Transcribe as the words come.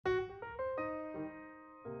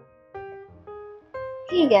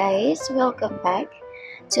Hey guys, welcome back.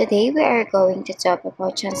 Today we are going to talk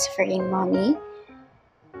about transferring money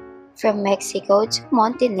from Mexico to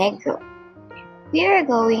Montenegro. We are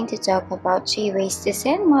going to talk about 3 ways to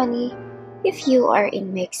send money if you are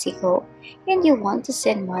in Mexico and you want to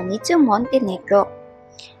send money to Montenegro.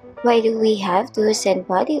 Why do we have to send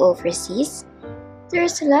money overseas?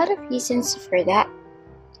 There's a lot of reasons for that.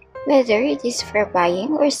 Whether it is for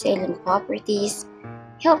buying or selling properties,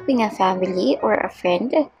 helping a family or a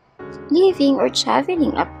friend, living or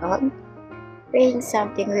traveling abroad, buying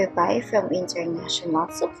something we buy from international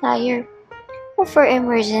supplier, or for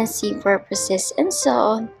emergency purposes and so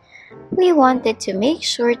on, we wanted to make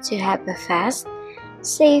sure to have a fast,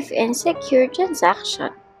 safe, and secure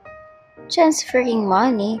transaction. Transferring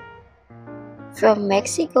money from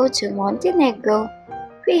Mexico to Montenegro,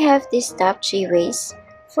 we have these top 3 ways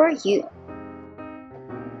for you.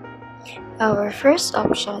 Our first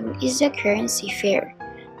option is a currency fair.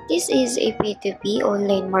 This is a P2P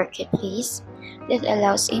online marketplace that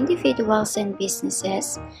allows individuals and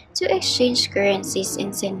businesses to exchange currencies and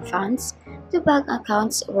send funds to bank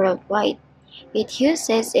accounts worldwide. It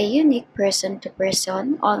uses a unique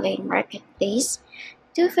person-to-person online marketplace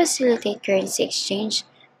to facilitate currency exchange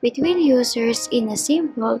between users in a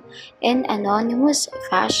simple and anonymous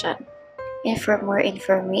fashion. And for more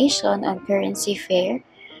information on currency fair,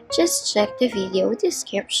 just check the video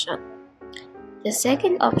description. The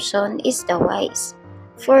second option is the WISE.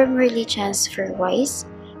 Formerly TransferWise,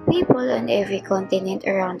 people on every continent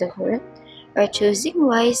around the world are choosing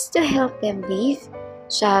WISE to help them live,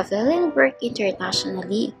 travel, and work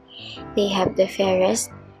internationally. They have the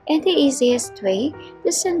fairest and the easiest way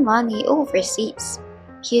to send money overseas.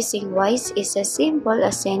 Using WISE is as simple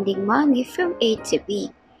as sending money from A to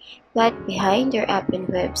B. But behind their app and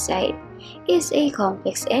website is a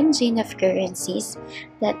complex engine of currencies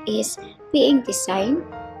that is being designed,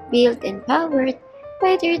 built, and powered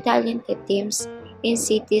by their talented teams in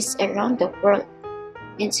cities around the world.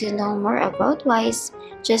 And to know more about WISE,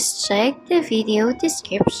 just check the video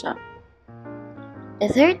description. The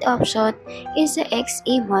third option is the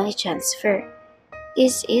XE Money Transfer.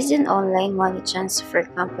 This is an online money transfer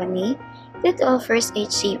company that offers a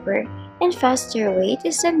cheaper and faster way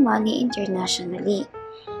to send money internationally.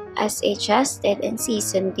 As a trusted and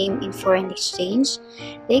seasoned team in foreign exchange,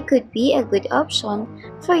 they could be a good option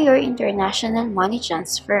for your international money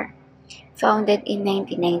transfer. Founded in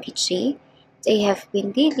 1993, they have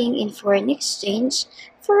been dealing in foreign exchange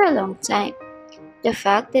for a long time. The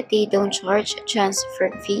fact that they don't charge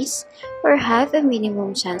transfer fees or have a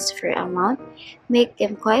minimum transfer amount make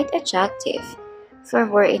them quite attractive. For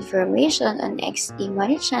more information on XE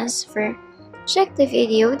Money Transfer, check the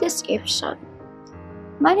video description.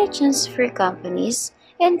 Money transfer companies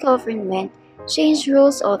and government change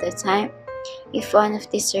rules all the time. If one of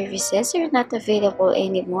these services are not available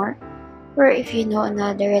anymore, or if you know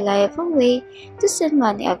another reliable way to send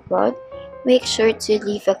money abroad, make sure to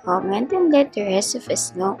leave a comment and let the rest of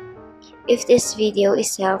us know. If this video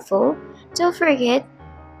is helpful, don't forget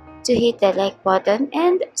to hit the like button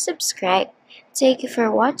and subscribe. Thank you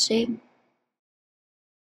for watching.